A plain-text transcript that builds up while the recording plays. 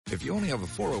If you only have a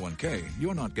 401k,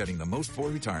 you're not getting the most for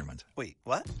retirement. Wait,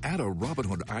 what? Add a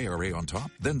Robinhood IRA on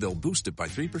top, then they'll boost it by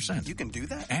 3%. You can do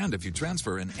that? And if you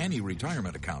transfer in any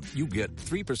retirement account, you get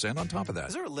 3% on top of that.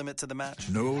 Is there a limit to the match?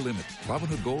 No limit.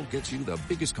 Robinhood Gold gets you the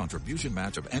biggest contribution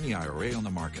match of any IRA on the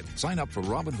market. Sign up for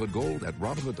Robinhood Gold at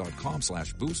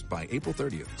Robinhood.com/boost by April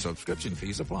 30th. Subscription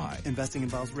fees apply. Investing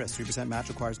involves risk. 3% match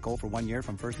requires gold for 1 year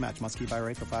from first match. Must keep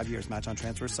IRA for 5 years. Match on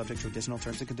transfers subject to additional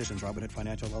terms and conditions. Robinhood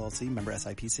Financial LLC, member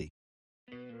SIPC.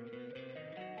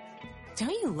 Don't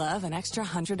you love an extra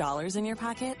 $100 in your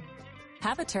pocket?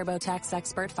 Have a TurboTax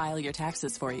expert file your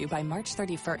taxes for you by March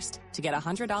 31st to get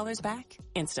 $100 back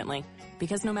instantly.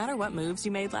 Because no matter what moves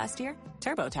you made last year,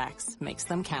 TurboTax makes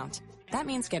them count. That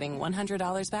means getting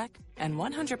 $100 back and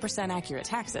 100% accurate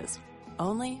taxes,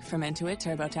 only from Intuit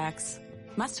TurboTax.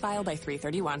 Must file by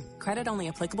 3/31. Credit only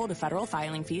applicable to federal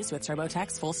filing fees with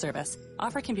TurboTax full service.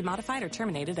 Offer can be modified or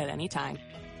terminated at any time.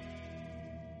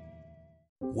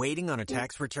 Waiting on a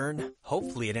tax return?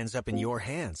 Hopefully it ends up in your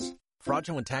hands.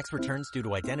 Fraudulent tax returns due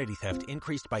to identity theft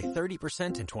increased by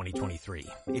 30% in 2023.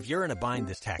 If you're in a bind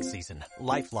this tax season,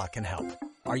 LifeLock can help.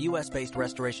 Our U.S.-based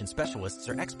restoration specialists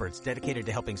are experts dedicated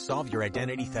to helping solve your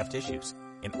identity theft issues.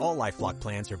 And all LifeLock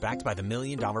plans are backed by the $1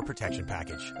 Million Protection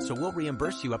Package. So we'll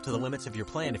reimburse you up to the limits of your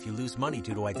plan if you lose money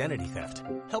due to identity theft.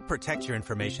 Help protect your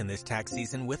information this tax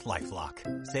season with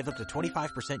LifeLock. Save up to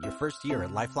 25% your first year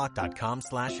at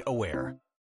LifeLock.com/aware.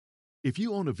 If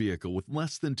you own a vehicle with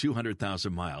less than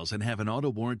 200,000 miles and have an auto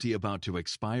warranty about to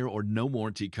expire or no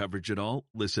warranty coverage at all,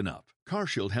 listen up.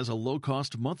 CarShield has a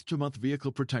low-cost month-to-month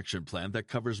vehicle protection plan that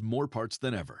covers more parts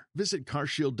than ever. Visit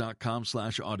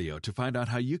carshield.com/audio to find out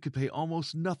how you could pay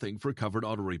almost nothing for covered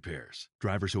auto repairs.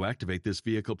 Drivers who activate this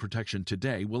vehicle protection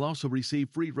today will also receive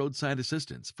free roadside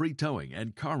assistance, free towing,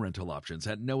 and car rental options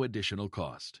at no additional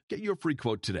cost. Get your free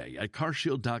quote today at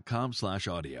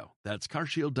carshield.com/audio. That's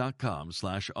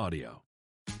carshield.com/audio.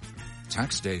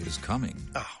 Tax day is coming.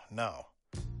 Oh, no.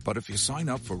 But if you sign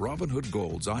up for Robinhood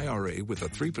Gold's IRA with a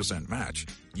 3% match,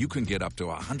 you can get up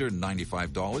to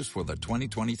 $195 for the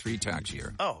 2023 tax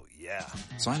year. Oh, yeah.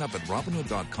 Sign up at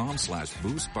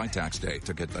Robinhood.com/boost by tax day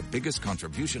to get the biggest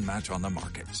contribution match on the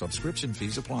market. Subscription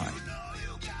fees apply.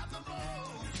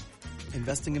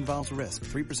 Investing involves risk.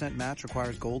 3% match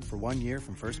requires gold for 1 year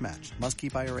from first match. Must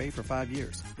keep IRA for 5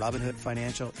 years. Robinhood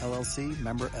Financial LLC,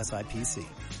 member SIPC.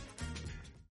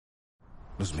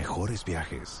 Los mejores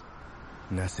viajes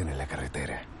nacen en la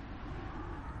carretera,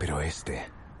 pero este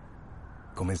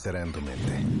comenzará en tu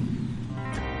mente.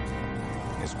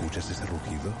 ¿Escuchas ese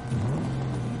rugido?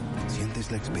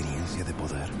 ¿Sientes la experiencia de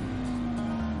poder?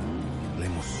 ¿La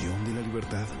emoción de la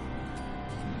libertad?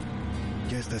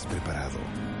 Ya estás preparado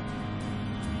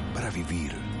para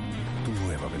vivir tu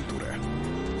nueva aventura.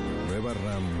 Nueva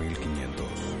Ram 1500,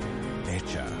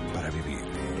 hecha para vivir.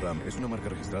 Ram es una marca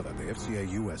registrada de FCA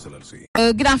US LLC.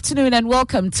 Good afternoon and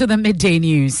welcome to the Midday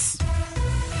News.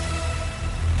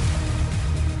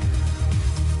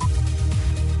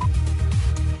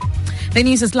 The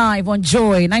news is live on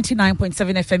Joy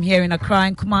 99.7 FM here in Accra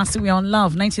and Kumasi. We're on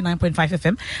Love 99.5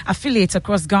 FM. Affiliates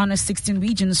across Ghana's 16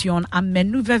 regions. You're on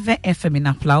Amenuveve FM in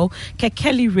Aplao,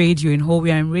 Kekeli Radio in Ho.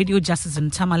 We are in Radio Justice in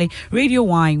Tamale, Radio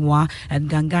Waingwa, and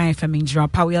Ganga FM in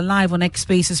Jirapa. We are live on X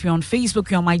Spaces. We're on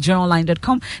Facebook. We're on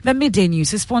myjournalline.com. The Midday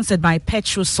News is sponsored by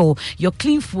Petrol Sol. Your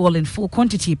clean fuel in full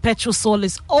quantity. Petrol Sol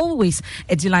is always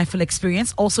a delightful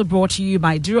experience. Also brought to you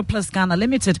by Duraplus Ghana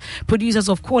Limited, producers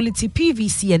of quality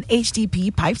PVC and HDPE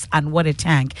pipes and water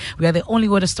tank. We are the only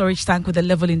water storage tank with a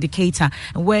level indicator,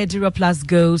 and where Duraplus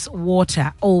goes,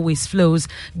 water always flows.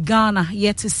 Ghana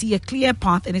yet to see a clear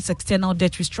path in its external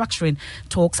debt restructuring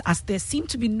talks, as there seem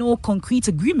to be no concrete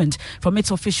agreement from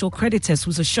its official creditors,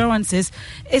 whose assurances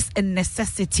is a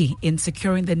necessity in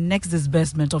securing the next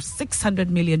disbursement of $600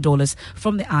 million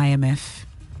from the IMF.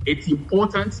 It's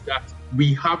important that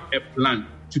we have a plan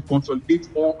to consolidate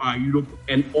all our Europe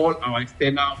and all our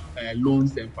external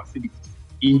loans and facilities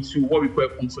into what we call a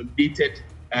consolidated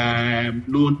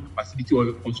loan facility or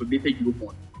a consolidated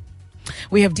Eurobond.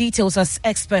 We have details as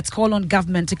experts call on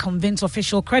government to convince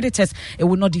official creditors it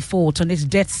will not default on its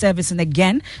debt servicing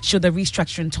again should the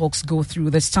restructuring talks go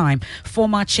through this time.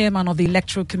 Former chairman of the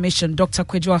Electoral Commission, Dr.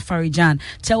 Kwejo Afarijan,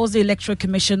 tells the Electoral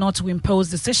Commission not to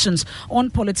impose decisions on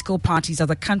political parties as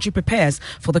the country prepares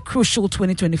for the crucial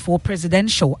 2024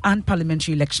 presidential and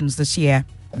parliamentary elections this year.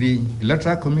 The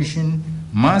Electoral Commission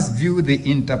must view the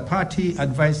Inter-Party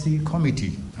Advisory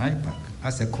Committee, IPAC,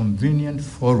 as a convenient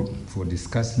forum for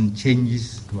discussing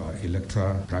changes to our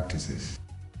electoral practices.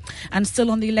 And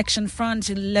still on the election front,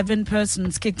 11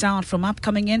 persons kicked out from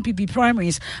upcoming NPP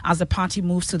primaries as the party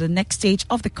moves to the next stage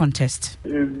of the contest.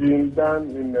 It's been done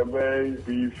in a very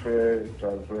free, fair,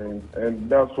 transparent, and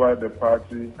that's why the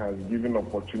party has given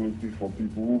opportunity for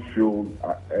people who feel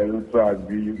a little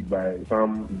aggrieved by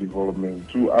some development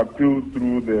to appeal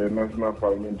through the National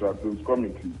Parliamentary Appeals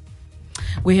Committee.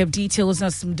 We have details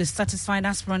as some dissatisfied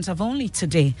aspirants have only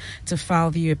today to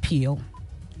file the appeal.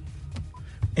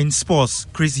 In sports,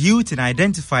 Chris Hughton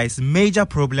identifies major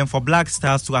problem for Black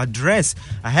Stars to address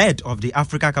ahead of the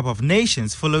Africa Cup of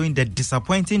Nations following the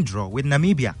disappointing draw with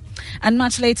Namibia. And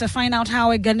much later, find out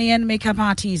how a Ghanaian makeup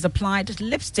artist applied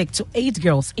lipstick to 8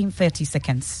 girls in 30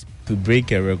 seconds. To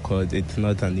break a record, it's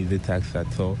not an easy task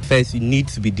at all. First, you need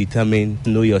to be determined,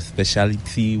 know your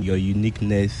specialty, your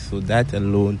uniqueness, so that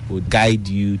alone would guide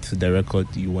you to the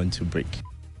record you want to break.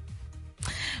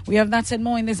 We have that and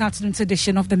more in this afternoon's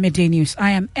edition of the Midday News.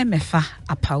 I am Emefa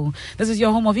Apau. This is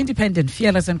your home of independent,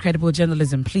 fearless and credible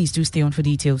journalism. Please do stay on for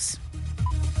details.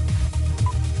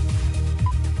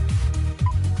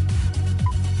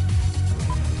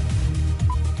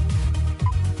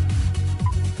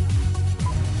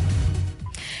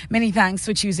 Many thanks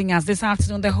for choosing us this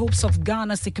afternoon. The hopes of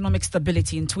Ghana's economic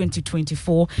stability in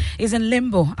 2024 is in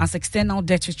limbo as external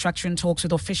debt restructuring talks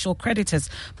with official creditors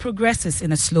progresses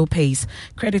in a slow pace.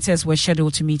 Creditors were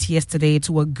scheduled to meet yesterday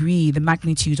to agree the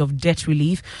magnitude of debt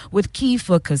relief with key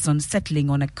focus on settling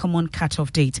on a common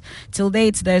cut-off date. Till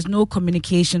date, there is no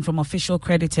communication from official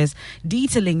creditors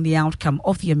detailing the outcome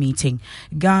of their meeting.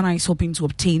 Ghana is hoping to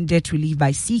obtain debt relief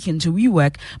by seeking to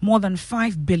rework more than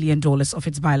 $5 billion of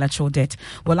its bilateral debt.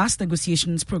 Well, as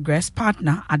negotiations progress,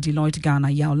 partner at Deloitte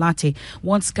Ghana, Yao Latte,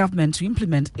 wants government to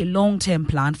implement a long-term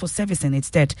plan for servicing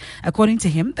its debt. According to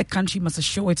him, the country must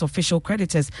assure its official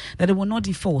creditors that it will not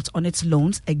default on its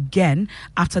loans again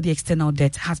after the external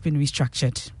debt has been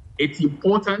restructured. It's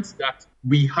important that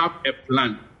we have a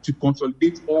plan to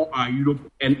consolidate all our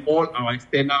Europe and all our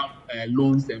external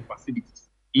loans and facilities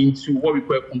into what we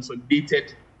call a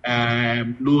consolidated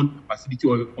loan facility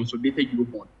or a consolidated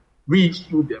Eurobond.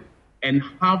 Reissue them and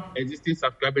have existing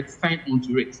subscribers sign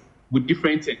onto it with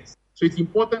different terms. So it's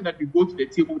important that we go to the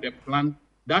table with a plan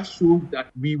that shows that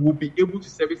we will be able to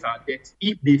service our debt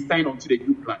if they sign onto the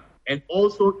new plan. And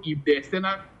also if the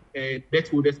external debt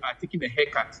holders are taking a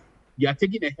haircut, they are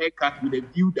taking a haircut with a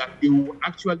view that they will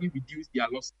actually reduce their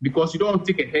loss. Because you don't want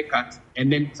to take a haircut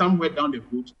and then somewhere down the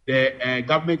road, the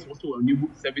government also will be able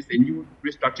to service a new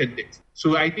restructured debt.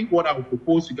 So I think what I would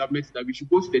propose to government is that we should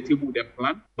go to the table with a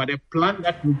plan, but a plan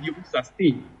that will be able to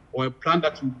sustain or a plan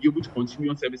that will be able to continue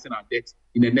on servicing our debt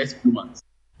in the next few months.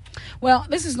 Well,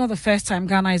 this is not the first time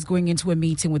Ghana is going into a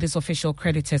meeting with its official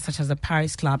creditors, such as the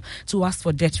Paris Club, to ask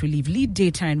for debt relief. Lead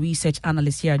data and research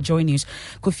analyst here at Joy News,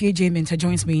 Kofi J. Minter,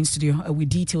 joins me in studio with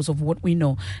details of what we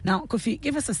know. Now, Kofi,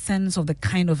 give us a sense of the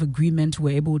kind of agreement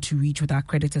we're able to reach with our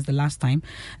creditors the last time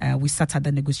we sat at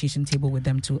the negotiation table with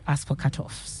them to ask for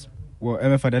cut-offs.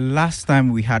 Well, for the last time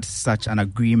we had such an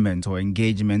agreement or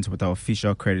engagement with our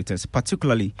official creditors,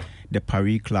 particularly the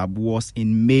Paris Club, was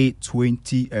in May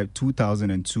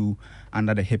 2002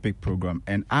 under the HIPIC program.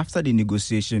 And after the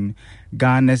negotiation,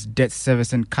 Ghana's debt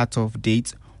servicing cutoff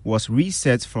date was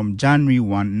reset from January 1,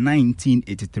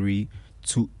 1983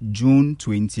 to June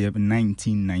 20th,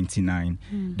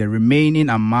 1999. The remaining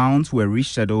amounts were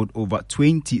rescheduled over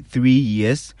 23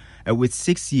 years with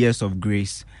 6 years of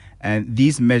grace. And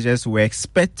these measures were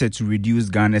expected to reduce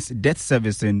Ghana's debt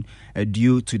servicing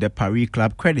due to the Paris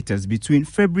Club creditors between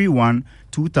February 1,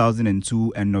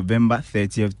 2002 and November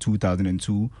 30th,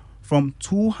 2002 from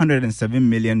 $207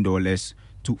 million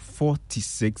to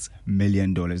 $46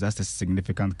 million. That's a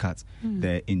significant cut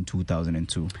there in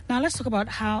 2002. Now let's talk about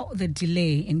how the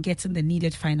delay in getting the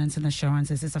needed financing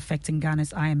assurances is affecting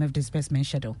Ghana's IMF disbursement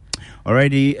schedule.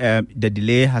 Already, the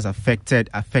delay has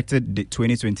affected the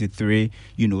 2023,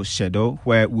 schedule,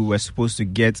 where we were supposed to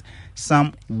get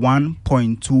some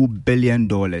 $1.2 billion.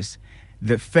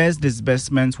 The first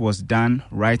disbursement was done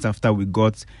right after we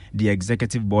got the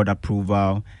executive board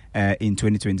approval in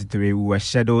 2023. We were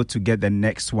scheduled to get the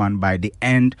next one by the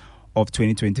end of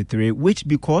 2023, which,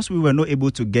 because we were not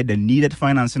able to get the needed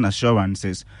financing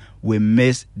assurances, we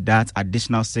missed that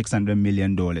additional $600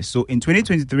 million. So in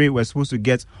 2023, we're supposed to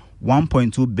get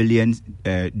 $1.2 billion.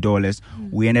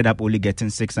 We ended up only getting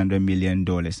 $600 million.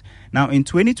 Now, in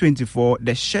 2024,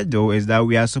 the schedule is that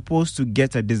we are supposed to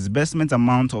get a disbursement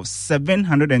amount of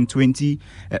 $720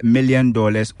 million,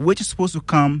 which is supposed to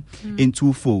come in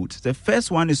two folds. The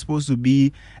first one is supposed to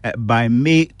be by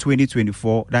May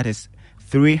 2024, that is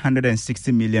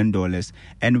 $360 million.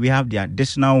 And we have the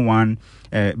additional one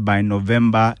by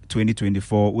November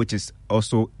 2024, which is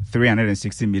also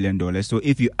 $360 million. So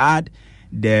if you add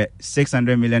the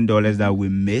 $600 million that we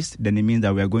missed, then it means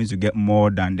that we are going to get more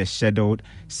than the scheduled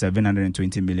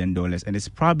 $720 million. And it's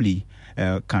probably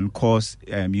can cause,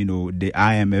 the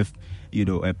IMF,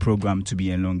 a program to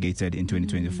be elongated in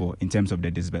 2024 in terms of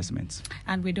the disbursements.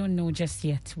 And we don't know just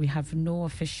yet. We have no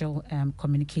official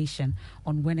communication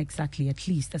on when exactly, at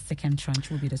least, the second tranche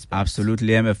will be disbursed. Absolutely,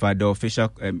 MFI. The official,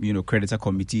 creditor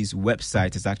committee's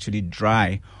website is actually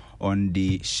dry on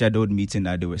the scheduled meeting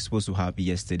that they were supposed to have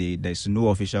yesterday. There's no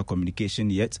official communication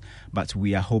yet, but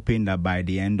we are hoping that by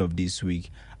the end of this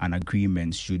week, an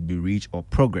agreement should be reached or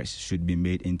progress should be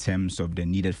made in terms of the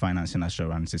needed financing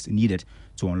assurances needed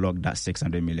to unlock that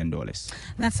 $600 million.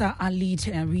 That's our lead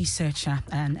researcher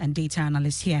and data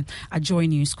analyst here at Joy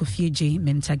News, Kofi J.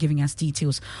 Minta, giving us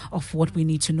details of what we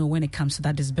need to know when it comes to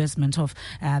that disbursement of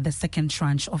the second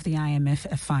tranche of the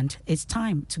IMF fund. It's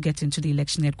time to get into the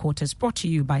election headquarters, brought to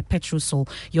you by Petrosol,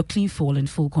 your clean fuel in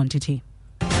full quantity.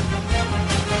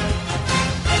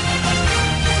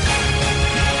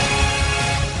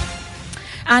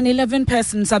 And 11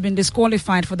 persons have been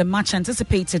disqualified for the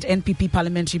much-anticipated NPP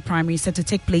parliamentary primary set to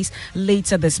take place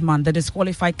later this month. The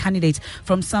disqualified candidates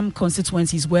from some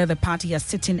constituencies where the party has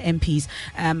sitting MPs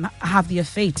have their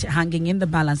fate hanging in the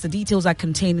balance. The details are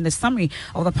contained in the summary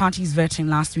of the party's voting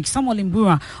last week. Samuel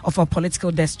Imbura of our political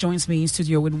desk joins me in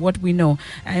studio with what we know.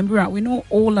 Imbura, we know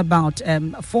all about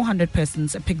 400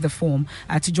 persons picked the form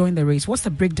to join the race. What's the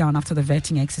breakdown after the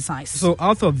vetting exercise? So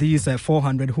out of these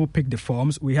 400 who picked the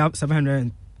forms, we have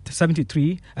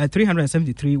 373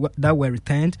 that were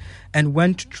returned and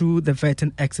went through the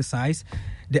vetting exercise.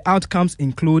 The outcomes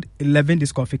include 11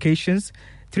 disqualifications,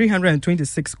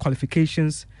 326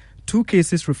 qualifications, 2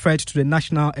 cases referred to the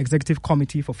National Executive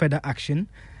Committee for further action.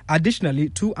 Additionally,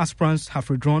 2 aspirants have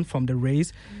withdrawn from the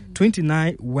race,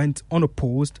 29 went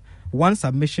unopposed, 1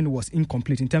 submission was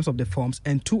incomplete in terms of the forms,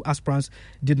 and 2 aspirants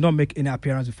did not make any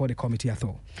appearance before the committee at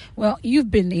all. Well,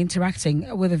 you've been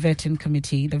interacting with the vetting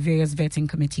committee, the various vetting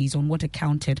committees, on what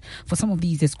accounted for some of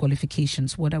these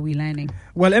disqualifications. What are we learning?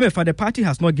 Well, MFA, the party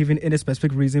has not given any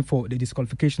specific reason for the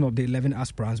disqualification of the 11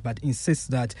 aspirants, but insists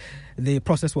that the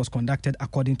process was conducted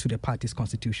according to the party's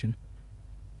constitution.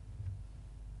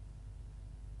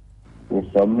 We'll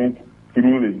submit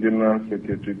through the General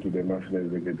Secretary to the National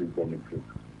Executive Committee.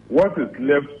 What is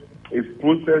left is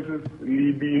processes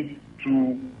leading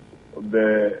to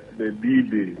the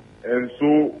D-Day. And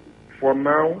so, for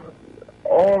now,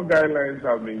 all guidelines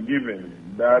have been given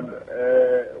that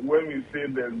when we say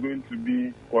there's going to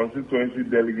be constituency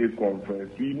delegate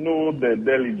conference, we know the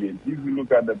delegates. If you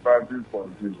look at the party's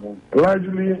constitution,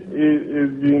 largely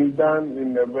it's been done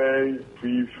in a very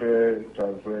free, fair,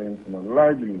 transparent manner.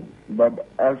 Largely. But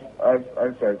as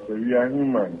I said, we are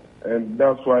human. And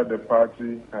that's why the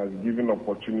party has given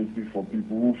opportunity for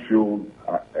people who feel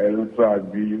a little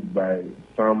aggrieved by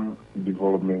some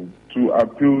development to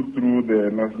appeal through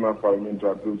the National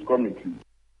Parliamentary Appeals Committee.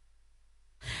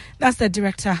 That's the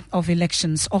Director of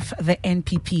Elections of the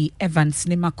NPP, Evans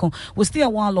Nimako. We'll stay a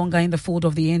while longer in the fold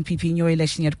of the NPP in your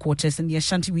election headquarters, and the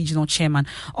Ashanti Regional Chairman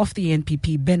of the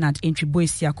NPP, Bernard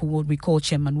Entry-Boisiako, what we call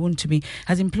Chairman Wontumi,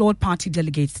 has implored party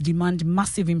delegates to demand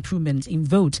massive improvement in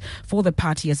vote for the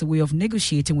party as a way of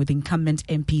negotiating with incumbent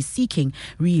MPs seeking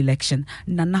re-election.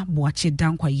 Nana Boache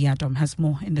Dankwa Yadom has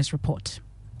more in this report.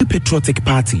 The Patriotic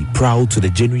Party, proud to the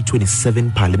January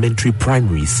 27 parliamentary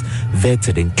primaries,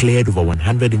 vetted and cleared over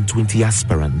 120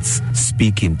 aspirants.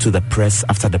 Speaking to the press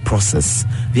after the process,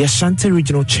 the Ashanti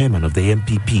Regional Chairman of the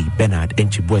NPP, Bernard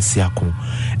Entry-Boisiako,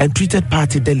 entreated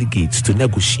party delegates to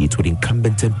negotiate with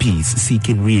incumbent MPs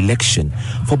seeking re-election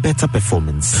for better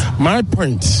performance. My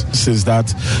point is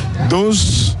that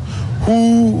those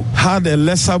who had a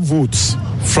lesser vote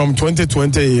from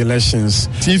 2020 elections,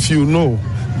 if you know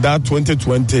that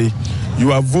 2020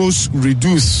 your votes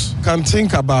reduce, can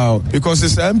think about, because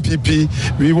it's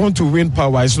MPP, we want to win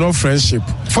power, it's not friendship.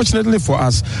 Fortunately for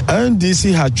us,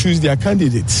 NDC had chosen their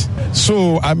candidates.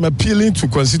 So I'm appealing to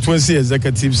constituency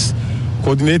executives,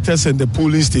 coordinators and the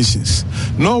polling stations.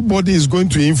 Nobody is going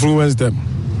to influence them.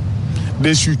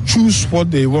 They should choose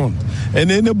what they want. And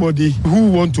anybody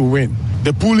who want to win,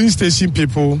 the polling station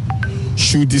people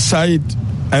should decide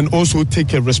and also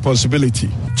take a responsibility.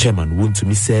 Chairman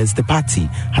Wontumi says the party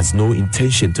has no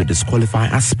intention to disqualify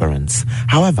aspirants.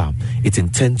 However, it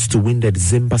intends to win the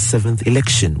December 7th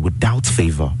election without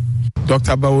favor.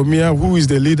 Dr. Bawumia, who is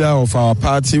the leader of our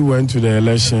party, went to the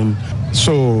election.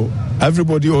 So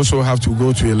everybody also have to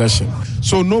go to election.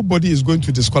 So nobody is going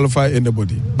to disqualify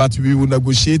anybody, but we will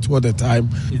negotiate all the time.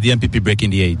 Is the MPP breaking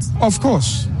the 8? Of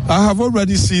course. I have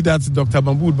already seen that Dr.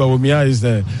 Mahmoud Bawumia is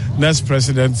the next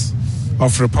president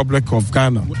of Republic of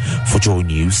Ghana. For Joy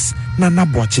News, Nana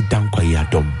Boachi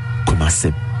Dankwayadom,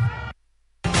 Kumasi.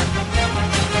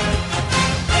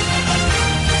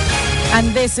 And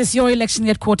this is your election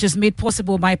headquarters made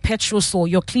possible by Petrosol,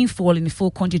 your clean fuel in full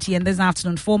quantity. And this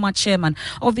afternoon, former chairman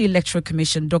of the Electoral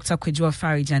Commission, Dr. Kweju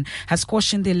Afarijan, has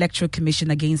cautioned the Electoral Commission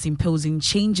against imposing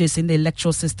changes in the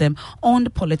electoral system on the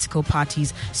political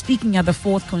parties. Speaking at the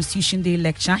 4th Constitution Day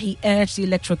lecture, he urged the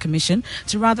Electoral Commission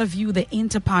to rather view the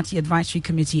Inter-Party Advisory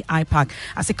Committee, IPAC,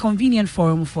 as a convenient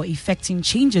forum for effecting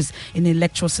changes in the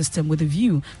electoral system with a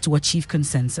view to achieve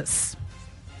consensus.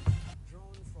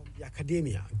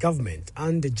 Academia, government,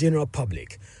 and the general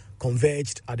public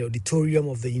converged at the auditorium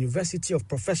of the University of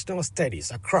Professional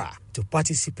Studies, Accra, to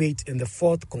participate in the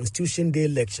 4th Constitution Day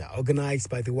lecture organized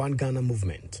by the One Ghana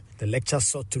movement. The lecture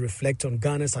sought to reflect on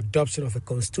Ghana's adoption of a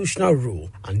constitutional rule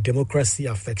and democracy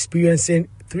after experiencing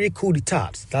 3 coup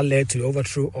d'etats that led to the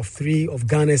overthrow of 3 of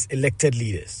Ghana's elected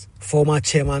leaders. Former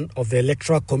chairman of the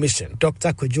Electoral Commission,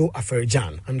 Dr. Kweju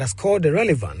Afarijan, underscored the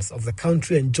relevance of the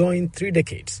country enjoying 3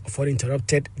 decades of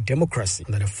uninterrupted democracy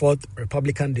under the 4th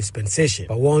Republican dispensation,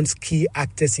 but warns key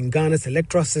actors in Ghana's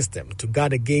electoral system to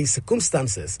guard against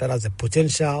circumstances that has the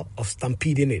potential of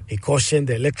stampeding it. He cautioned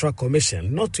the Electoral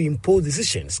Commission not to impose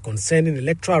decisions concerning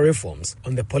electoral reforms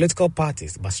on the political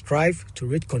parties, but strive to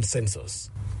reach consensus.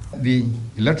 The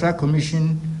Electoral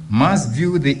Commission must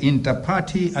view the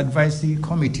Inter-Party Advisory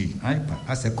Committee, IPAC,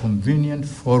 as a convenient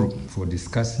forum for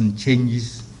discussing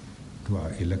changes to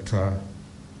our electoral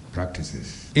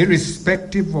practices,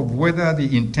 irrespective of whether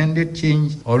the intended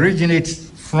change originates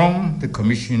from the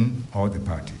Commission or the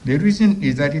party. The reason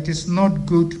is that it is not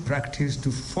good practice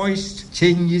to foist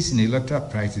changes in electoral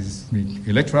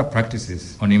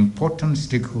practices on important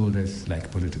stakeholders like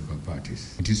political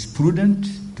parties. It is prudent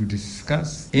to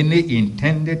discuss any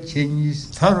intended changes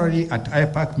thoroughly at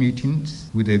IPAC meetings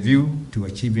with a view to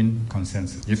achieving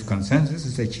consensus. If consensus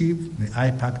is achieved, the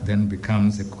IPAC then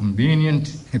becomes a convenient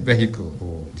vehicle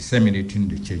for disseminating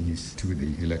the changes to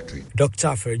the electorate. Dr.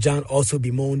 Afarijan also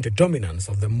bemoaned the dominance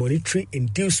of the monetary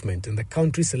inducement in the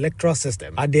country's electoral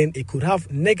system, adding it could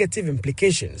have negative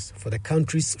implications for the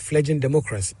country's fledgling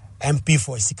democracy. MP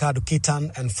for Isikadu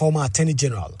Ketan and former Attorney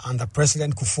General under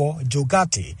President Kufuor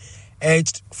Jogati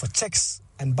urged for checks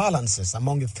and balances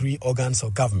among the 3 organs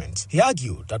of government. He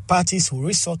argued that parties who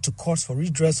resort to courts for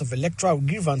redress of electoral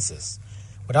grievances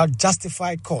without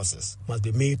justified causes must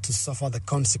be made to suffer the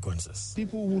consequences.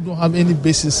 People who don't have any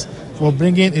basis for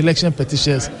bringing election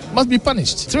petitions must be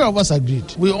punished. 3 of us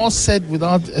agreed. We all said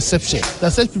without exception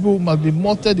that such people must be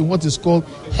mulcted in what is called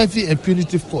heavy and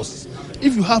punitive costs.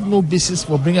 If you have no basis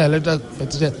for bringing an electoral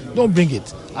petition, don't bring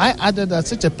it. I added that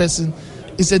such a person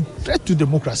is a threat to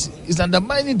democracy. It's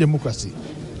undermining democracy.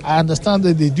 I understand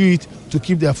that they do it to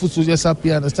keep their foot soldiers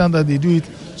happy. I understand that they do it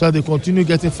so that they continue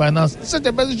getting finance. Such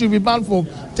a person should be banned from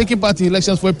taking part in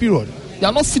elections for a period. They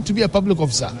are not fit to be a public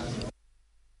officer.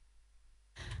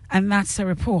 And that's a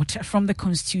report from the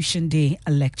Constitution Day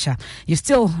lecture. You're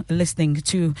still listening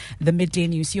to the Midday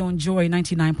News. You're on Joy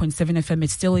 99.7 FM.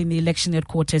 It's still in the election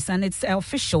headquarters, and it's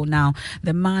official now.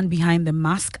 The man behind the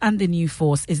mask and the new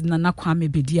force is Nana Kwame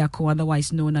Bediako,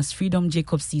 otherwise known as Freedom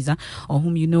Jacob Caesar, or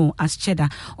whom you know as Cheddar.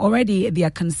 Already there are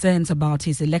concerns about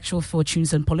his electoral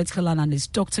fortunes, and political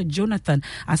analyst Dr. Jonathan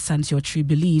Asante-Otri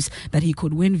believes that he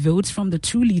could win votes from the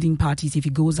 2 leading parties if he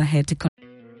goes ahead to...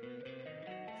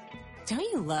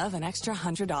 Don't you love an extra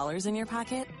 $100 in your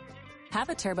pocket? Have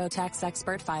a TurboTax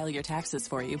expert file your taxes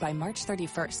for you by March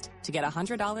 31st to get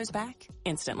 $100 back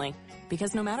instantly.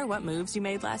 Because no matter what moves you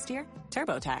made last year,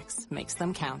 TurboTax makes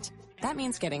them count. That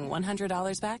means getting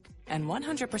 $100 back and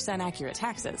 100% accurate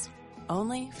taxes,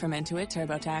 only from Intuit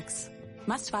TurboTax.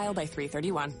 Must file by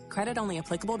 3/31. Credit only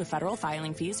applicable to federal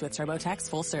filing fees with TurboTax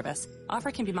full service.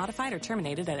 Offer can be modified or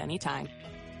terminated at any time.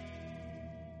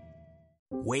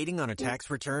 Waiting on a tax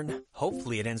return?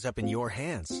 Hopefully it ends up in your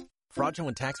hands.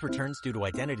 Fraudulent tax returns due to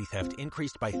identity theft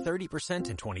increased by 30%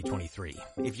 in 2023.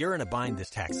 If you're in a bind this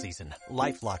tax season,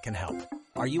 LifeLock can help.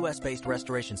 Our U.S.-based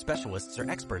restoration specialists are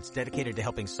experts dedicated to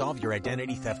helping solve your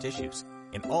identity theft issues.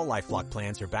 And all LifeLock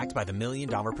plans are backed by the $1 Million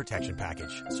Protection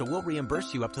Package. So we'll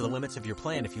reimburse you up to the limits of your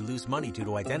plan if you lose money due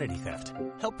to identity theft.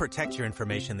 Help protect your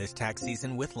information this tax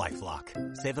season with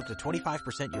LifeLock. Save up to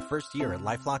 25% your first year at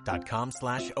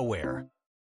LifeLock.com/aware.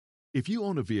 If you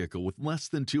own a vehicle with less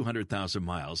than 200,000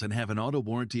 miles and have an auto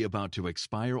warranty about to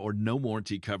expire or no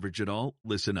warranty coverage at all,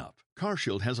 listen up.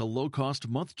 CarShield has a low-cost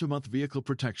month-to-month vehicle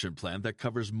protection plan that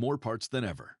covers more parts than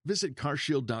ever. Visit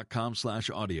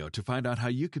carshield.com/audio to find out how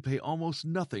you could pay almost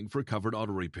nothing for covered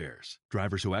auto repairs.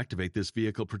 Drivers who activate this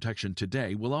vehicle protection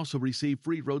today will also receive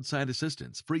free roadside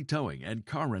assistance, free towing, and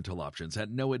car rental options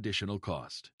at no additional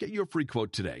cost. Get your free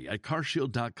quote today at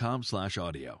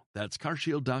carshield.com/audio. That's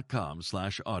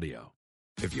carshield.com/audio.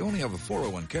 If you only have a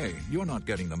 401k, you're not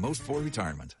getting the most for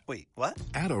retirement. Wait, what?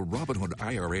 Add a Robinhood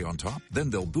IRA on top,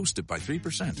 then they'll boost it by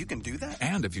 3%. You can do that?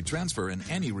 And if you transfer in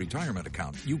any retirement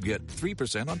account, you get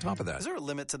 3% on top of that. Is there a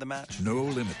limit to the match? No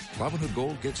limit. Robinhood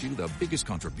Gold gets you the biggest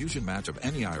contribution match of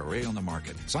any IRA on the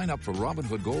market. Sign up for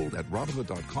Robinhood Gold at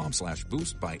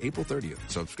robinhood.com/boost by April 30th.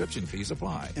 Subscription fees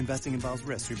apply. Investing involves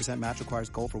risk. 3% match requires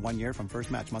gold for 1 year from first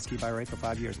match. Must keep IRA for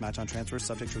 5 years. Match on transfers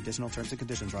subject to additional terms and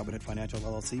conditions. Robinhood Financial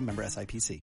LLC, member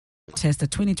SIPC. Test the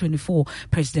 2024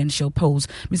 presidential polls.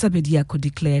 Mr. Bediako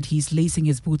declared he's lacing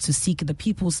his boots to seek the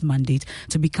people's mandate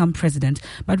to become president.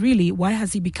 But really, why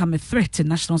has he become a threat to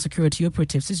national security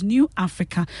operatives? His New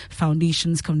Africa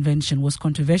Foundation's convention was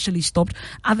controversially stopped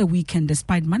at the weekend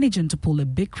despite managing to pull a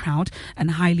big crowd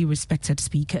and highly respected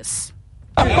speakers.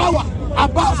 The power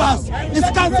above us is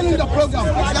cancelling the program.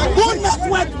 Who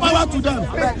network power to them?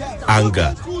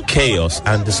 Anger, chaos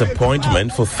and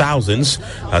disappointment for thousands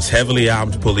as heavily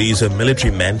armed police and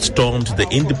military men stormed the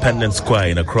Independence Square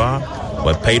in Accra,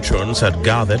 where patrons had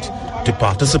gathered to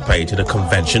participate in a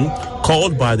convention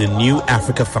called by the New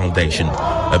Africa Foundation,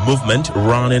 a movement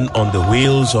running on the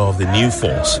wheels of the new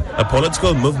force, a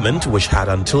political movement which had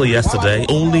until yesterday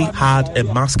only had a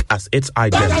mask as its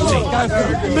identity.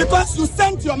 Because you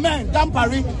sent your men,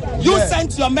 Dampari, you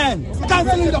sent your men,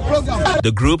 cancelling the program.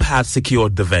 The group had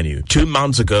secured the venue 2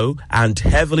 months ago and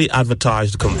heavily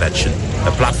advertised the convention,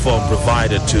 a platform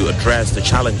provided to address the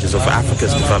challenges of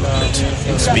Africa's development.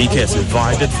 Speakers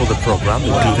invited for the program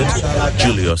included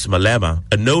Julius Malema,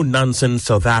 a no-nonsense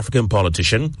South African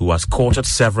politician who has courted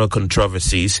several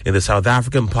controversies in the South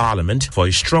African Parliament for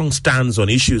his strong stance on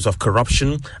issues of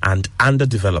corruption and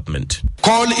underdevelopment.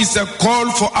 Call is a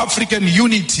call for African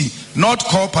unity, not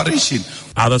cooperation.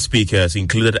 Other speakers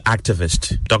included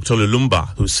activist Dr. Lulumba,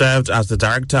 who served as the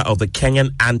director of the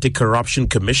Kenyan Anti-Corruption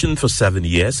Commission for 7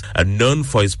 years and known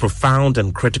for his profound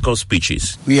and critical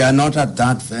speeches. We are not at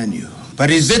that venue. But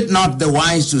is it not the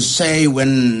wise to say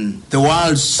when the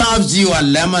world serves you a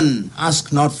lemon,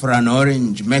 ask not for an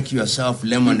orange, make yourself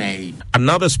lemonade?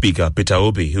 Another speaker, Peter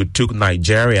Obi, who took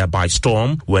Nigeria by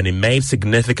storm when he made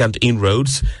significant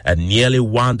inroads and nearly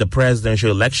won the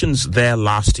presidential elections there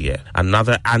last year.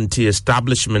 Another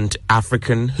anti-establishment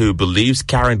African who believes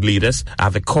current leaders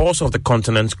are the cause of the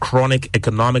continent's chronic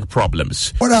economic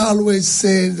problems. What I always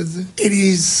say is it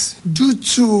is due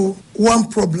to one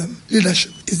problem,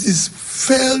 leadership. It is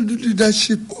failed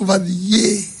leadership over the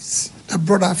years that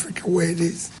brought Africa where it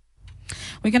is.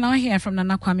 We can now hear from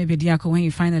Nana Kwame Bediako when he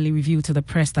finally revealed to the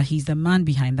press that he's the man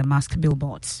behind the mask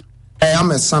billboards. I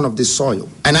am a son of this soil,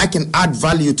 and I can add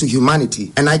value to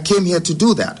humanity, and I came here to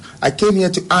do that. I came here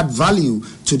to add value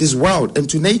to this world and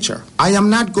to nature. I am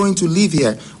not going to live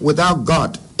here without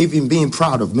God even being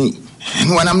proud of me.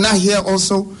 And when I'm not here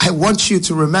also, I want you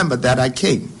to remember that I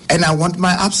came. And I want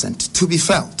my absence to be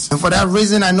felt. And for that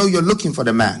reason, I know you're looking for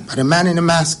the man. But the man in the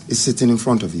mask is sitting in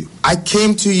front of you. I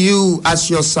came to you as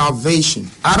your salvation.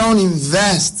 I don't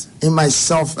invest in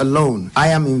myself alone. I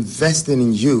am investing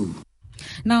in you.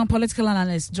 Now, political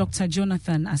analyst Dr.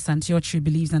 Jonathan Asante-Ochi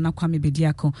believes that Kwame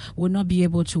Bediako will not be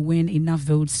able to win enough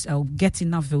votes, or get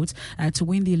enough votes to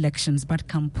win the elections, but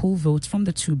can pull votes from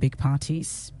the two big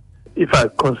parties. If I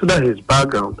consider his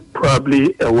background,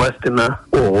 probably a Westerner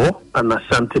or an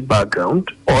Ashanti background,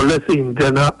 or let's say in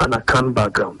general an Akan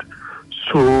background.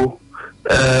 So,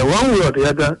 one way or the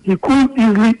other, he could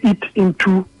easily eat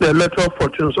into the electoral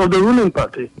fortunes of the ruling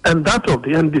party and that of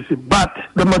the NDC. But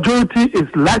the majority is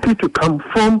likely to come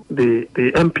from the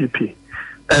MPP.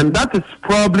 And that is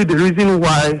probably the reason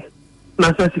why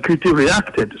national security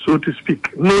reacted, so to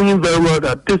speak, knowing very well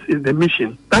that this is the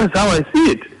mission. That is how I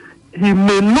see it. He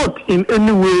may not in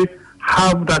any way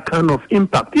have that kind of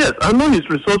impact. Yes, I know he's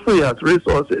resourceful, he has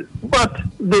resources, but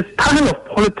the style of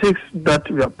politics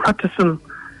that we are practicing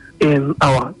in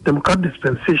our democratic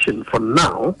dispensation for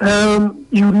now,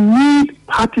 you need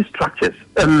party structures,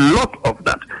 a lot of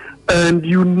that. And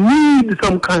you need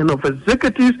some kind of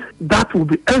executives that will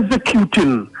be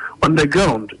executing on the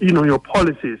ground, your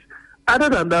policies. Other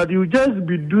than that, you just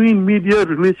be doing media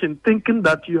relations, thinking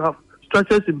that you have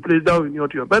structures in place that will be to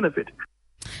your benefit.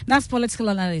 That's political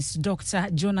analyst Dr.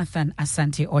 Jonathan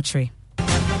Asante-Ochi.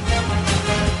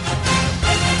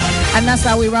 And that's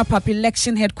how we wrap up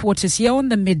election headquarters here on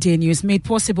the Midday News, made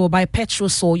possible by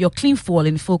Petrosol, your clean fuel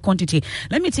in full quantity.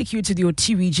 Let me take you to the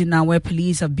OT region now, where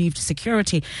police have beefed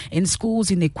security in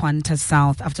schools in Ekwanta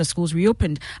South. After schools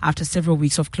reopened after several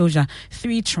weeks of closure,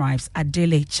 3 tribes,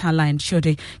 Adele, Chala and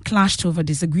Chode, clashed over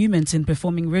disagreements in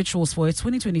performing rituals for its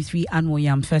 2023 annual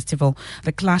Yam Festival.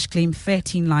 The clash claimed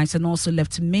 13 lives and also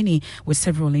left many with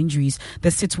several injuries.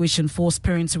 The situation forced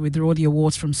parents to withdraw the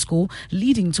awards from school,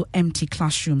 leading to empty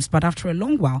classrooms. But after a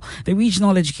long while, the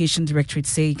Regional Education Directorate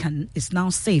say it's now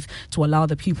safe to allow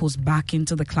the pupils back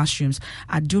into the classrooms.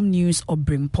 Adum News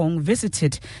Obrimpong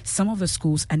visited some of the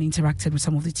schools and interacted with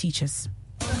some of the teachers.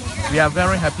 We are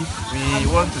very happy. We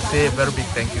want to say a very big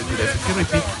thank you to the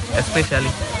security, especially.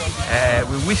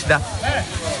 We wish that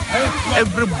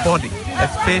everybody,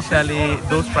 especially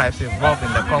those tribes involved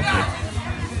in the conflict,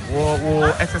 will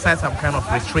exercise some kind of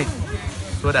restraint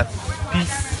so that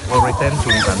peace will return to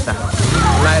Uganda.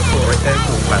 Life will return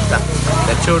to Uganda.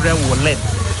 The children will learn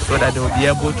so that they will be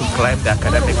able to climb the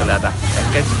academic ladder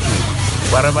and get to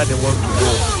wherever they want to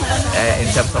go in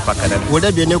terms of academics. Would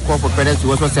there be any call for parents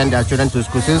to also send their children to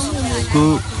school since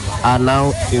school are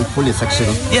now in full section?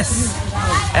 Yes.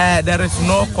 There is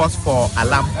no cause for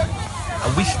alarm.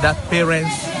 I wish that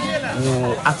parents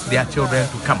will ask their children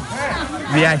to come.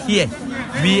 We are here.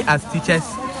 We as teachers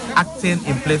acting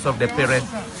in place of the parents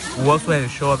will also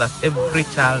ensure that every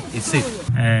child is safe.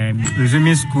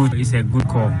 Resuming school is a good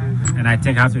call, and I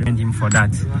think I have to thank him for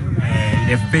that.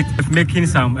 They're making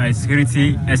some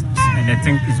security, and I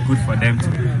think it's good for them to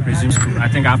resume school. I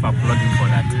think I have to applaud him for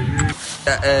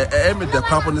that. The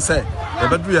company say the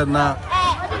bedroom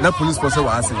na police force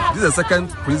was saying this is the second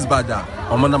police badge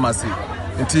on Manamasi.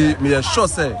 Until me sure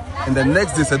say in the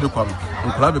next day said come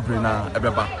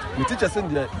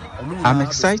I'm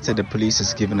excited the police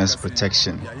has given us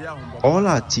protection. All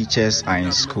our teachers are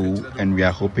in school and we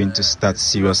are hoping to start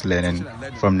serious learning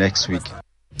from next week.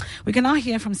 We can now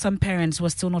hear from some parents who are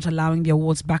still not allowing their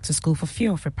wards back to school for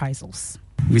fear of reprisals.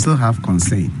 We still have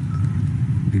concern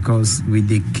because with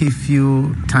the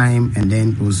curfew time and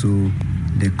then also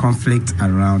the conflict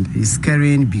around is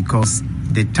scaring because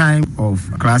the time of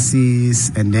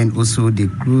classes and then also the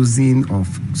closing of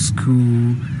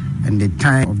school and the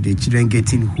time of the children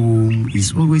getting home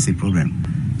is always a problem.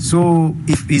 So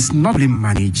if it's not really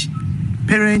managed,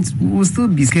 parents will still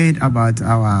be scared about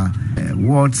our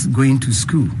wards going to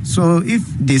school. So if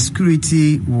the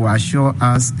security will assure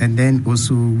us and then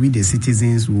also we the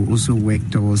citizens will also work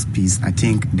towards peace, I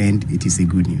think then it is a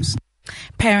good news.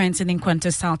 Parents in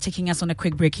Ekwanta South taking us on a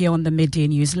quick break here on the Midday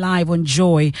News, live on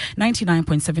Joy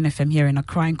 99.7 FM here in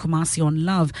Accra, and Kumasi on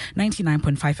Love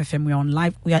 99.5 FM. We're on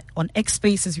live. We are on X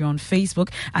Spaces. We're on Facebook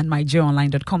and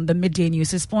myjoyonline.com. The Midday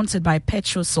News is sponsored by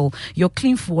Petrosol, your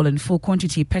clean fuel in full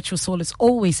quantity. Petrosol is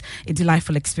always a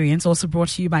delightful experience. Also brought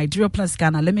to you by Duraplus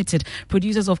Ghana Limited,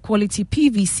 producers of quality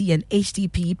PVC and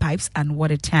HDPE pipes and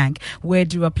water tank. Where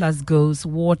Duraplus goes,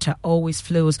 water always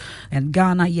flows. And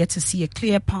Ghana yet to see a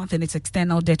clear path in its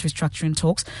external debt restructuring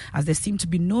talks, as there seemed to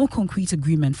be no concrete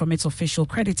agreement from its official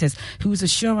creditors, whose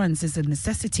assurance is a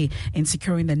necessity in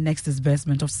securing the next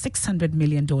disbursement of $600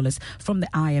 million from the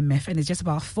IMF. And it's just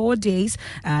about 4 days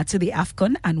to the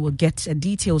AFCON, and we'll get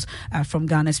details from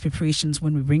Ghana's preparations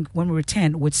when we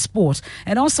return with sport.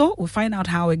 And also, we'll find out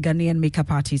how a Ghanaian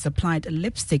makeup artist applied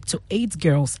lipstick to 8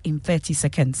 girls in 30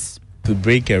 seconds. To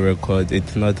break a record,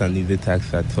 it's not an easy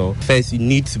task at all. First, you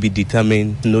need to be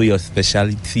determined, know your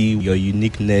specialty, your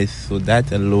uniqueness, so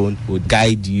that alone would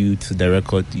guide you to the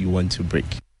record you want to break.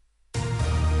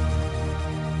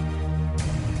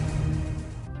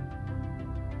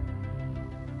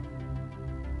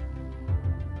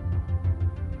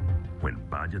 When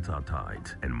budgets are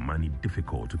tight and money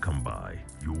difficult to come by,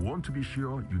 you want to be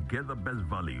sure you get the best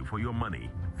value for your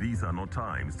money. These are not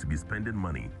times to be spending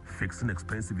money fixing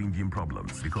expensive engine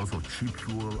problems because of cheap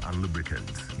fuel and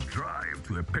lubricants. Drive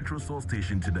to a Petrosol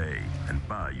station today and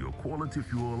buy your quality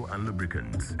fuel and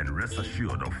lubricants, and rest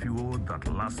assured of fuel that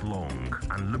lasts long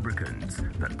and lubricants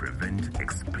that prevent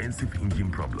expensive engine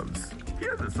problems.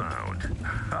 Hear the sound.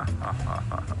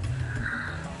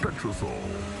 Petrosol,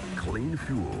 clean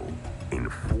fuel in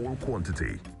full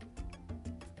quantity.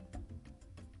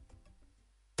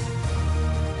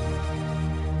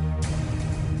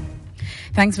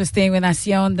 Thanks for staying with us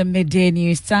here on the Midday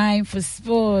News. Time for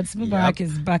sports. Mubarak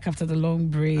is back after the long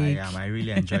break. I am. I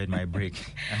really enjoyed my break.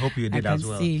 I hope you did as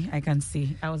well. I can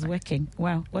see. I was working.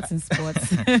 Well, what's in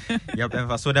sports?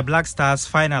 Yep. So the Black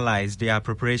Stars finalized their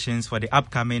preparations for the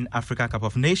upcoming Africa Cup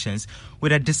of Nations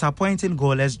with a disappointing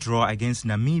goalless draw against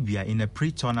Namibia in a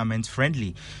pre-tournament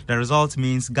friendly. The result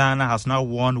means Ghana has now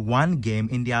won one game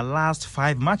in their last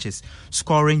 5 matches,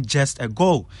 scoring just a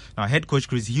goal. Now, head coach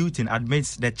Chris Hughton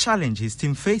admits the challenge his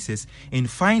team faces in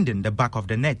finding the back of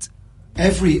the net.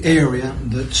 Every area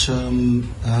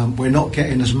that we're not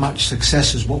getting as much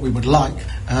success as what we would like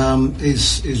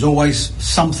is always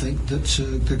something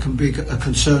that can be a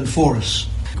concern for us.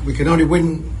 We can only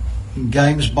win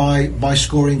games by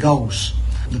scoring goals.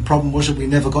 The problem was that we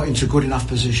never got into good enough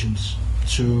positions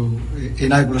to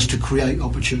enable us to create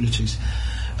opportunities.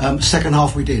 Second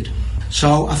half we did.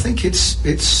 So I think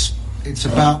it's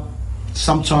about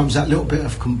sometimes that little bit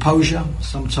of composure,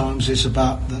 sometimes it's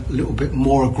about that little bit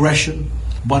more aggression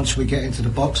once we get into the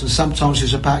box, and sometimes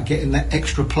it's about getting that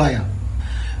extra player.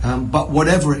 But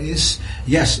whatever it is,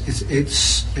 yes,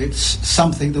 it's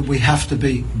something that we have to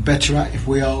be better at if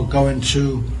we are going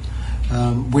to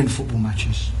win football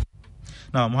matches.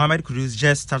 Now, Mohamed Kudus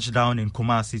just touched down in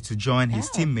Kumasi to join his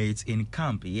teammates in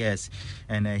camp, yes.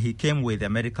 And he came with the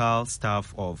medical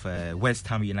staff of West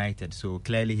Ham United, so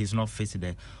clearly he's not fit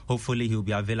there. Hopefully he'll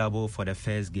be available for the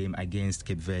first game against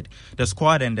Cape Verde. The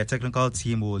squad and the technical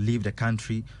team will leave the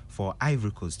country for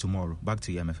Ivory Coast tomorrow. Back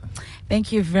to you, MFM.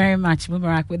 Thank you very much,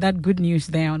 Mubarak, with that good news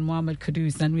there on Mohamed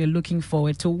Kudus, and we're looking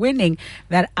forward to winning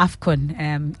that AFCON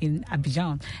in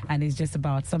Abidjan, and it's just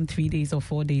about some 3 days or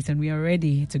 4 days, and we are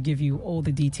ready to give you all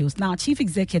the details. Now, Chief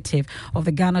Executive of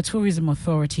the Ghana Tourism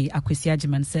Authority, Akwesi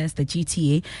Agyemang, says the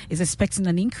GTA is expecting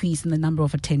an increase in the number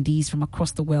of attendees from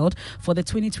across the world for the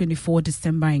 2024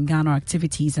 December in Ghana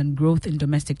activities and growth in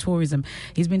domestic tourism.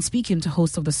 He's been speaking to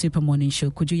host of the Super Morning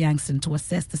Show, Kuju Yankson, to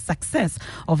assess the success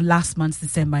of last month's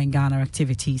December in Ghana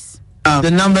activities. The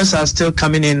numbers are still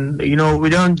coming in. You know, we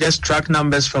don't just track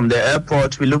numbers from the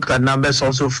airport. We look at numbers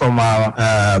also from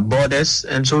our borders.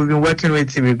 And so we've been working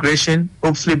with immigration.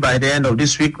 Hopefully by the end of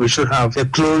this week, we should have the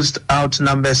closed out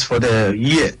numbers for the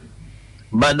year.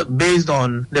 But based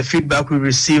on the feedback we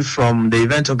received from the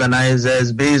event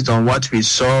organizers, based on what we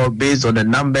saw, based on the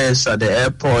numbers at the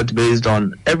airport, based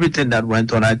on everything that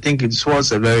went on, I think it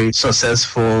was a very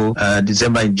successful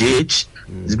December in GH.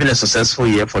 It's been a successful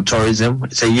year for tourism.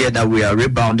 It's a year that we are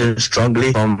rebounding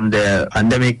strongly from the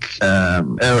pandemic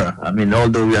era. I mean,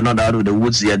 although we are not out of the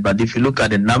woods yet, but if you look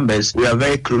at the numbers, we are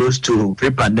very close to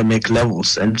pre-pandemic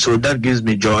levels. And so that gives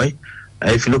me joy.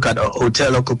 If you look at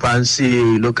hotel occupancy,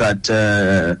 you look at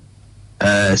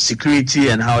security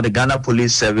and how the Ghana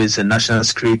Police Service and National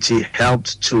Security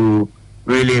helped to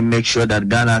really make sure that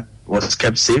Ghana was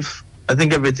kept safe, I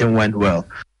think everything went well.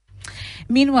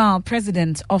 Meanwhile,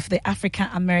 President of the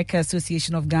Africa-America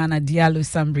Association of Ghana, Diallo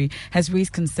Sambri, has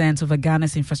raised concerns over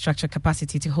Ghana's infrastructure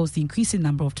capacity to host the increasing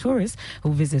number of tourists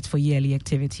who visit for yearly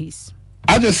activities.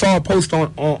 I just saw a post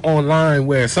on online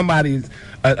where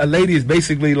a lady is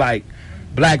basically like,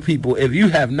 black people, if you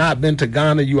have not been to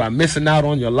Ghana, you are missing out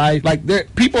on your life. Like,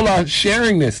 people are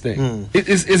sharing this thing.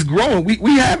 It's growing.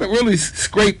 We haven't really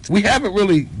we haven't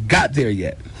really got there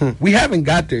yet. We haven't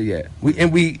got there yet.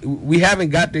 We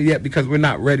haven't got there yet because we're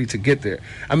not ready to get there.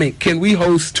 I mean, can we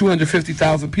host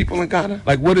 250,000 people in Ghana?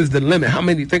 Like, what is the limit?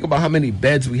 Think about how many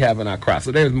beds we have in our crowd.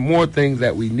 So there's more things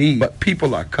that we need, but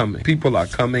people are coming. People are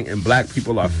coming, and black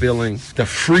people are feeling the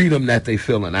freedom that they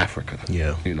feel in Africa.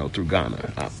 Yeah. Through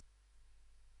Ghana.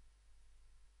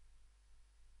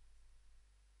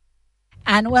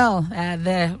 And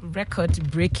the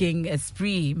record-breaking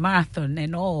spree, marathon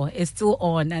and all is still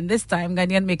on. And this time,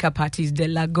 Ghanaian makeup artist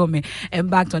Della Gome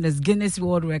embarked on his Guinness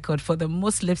World Record for the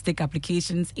most lipstick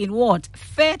applications in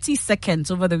 30 seconds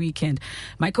over the weekend.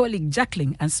 My colleague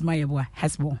Jacqueline and Smayabwa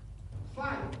has more.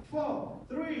 5, 4,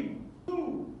 3,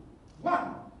 2,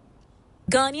 1.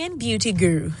 Ghanaian beauty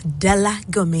guru Della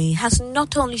Gome has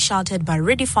not only shouted but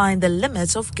redefined the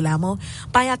limits of glamour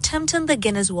by attempting the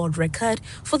Guinness World Record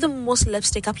for the most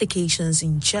lipstick applications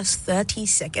in just 30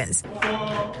 seconds.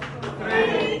 4,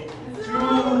 3, 2,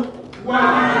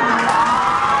 1.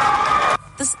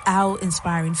 This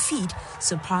awe-inspiring feat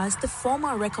surpassed the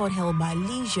former record held by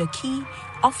Li Zheki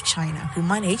of China, who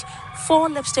managed 4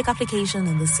 lipstick applications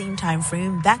in the same time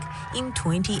frame back in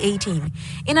 2018.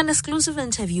 In an exclusive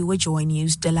interview with Joy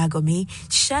News, Della Gome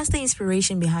shares the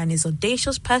inspiration behind his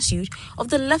audacious pursuit of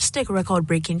the lipstick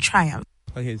record-breaking triumph.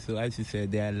 Okay, so as you said,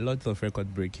 there are lots of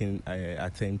record-breaking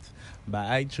attempts, but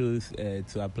I chose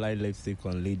to apply lipstick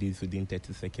on ladies within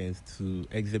 30 seconds to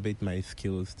exhibit my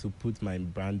skills, to put my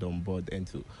brand on board, and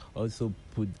to also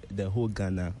put the whole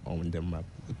Ghana on the map.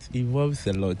 It involves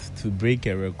a lot. To break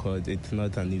a record, it's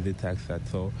not an easy task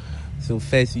at all. So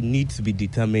first, you need to be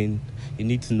determined. You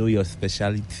need to know your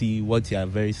specialty, what you are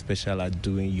very special at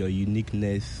doing, your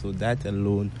uniqueness. So that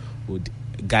alone would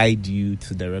guide you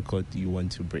to the record you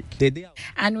want to break.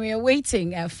 And we are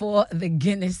waiting for the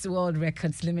Guinness World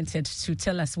Records Limited to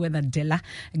tell us whether Dela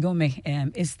Gome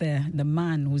is the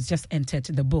man who's just entered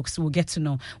the books. We'll get to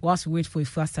know whilst we wait for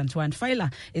Ifas Antoine.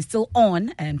 Fila is still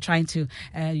on and trying to,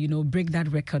 break that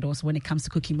record also when it comes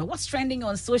to cooking. But what's trending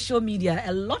on social media?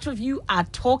 A lot of you are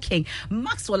talking.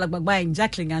 Maxwell Agbagba and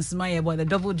Jacqueline and Smaya about the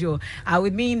Double Joe are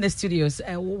with me in the studios.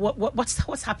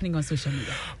 What's happening on social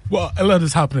media? Well, a lot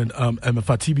is happening.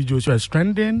 TB Joshua is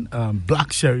trending.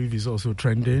 Black Sheriff is also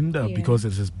trending because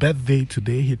it's his birthday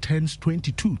today. He turns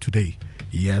 22 today.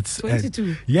 Yes.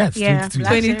 22? Yes, yeah,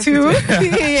 22.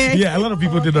 22. Yeah, a lot of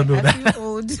people didn't know that.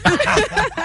 Old.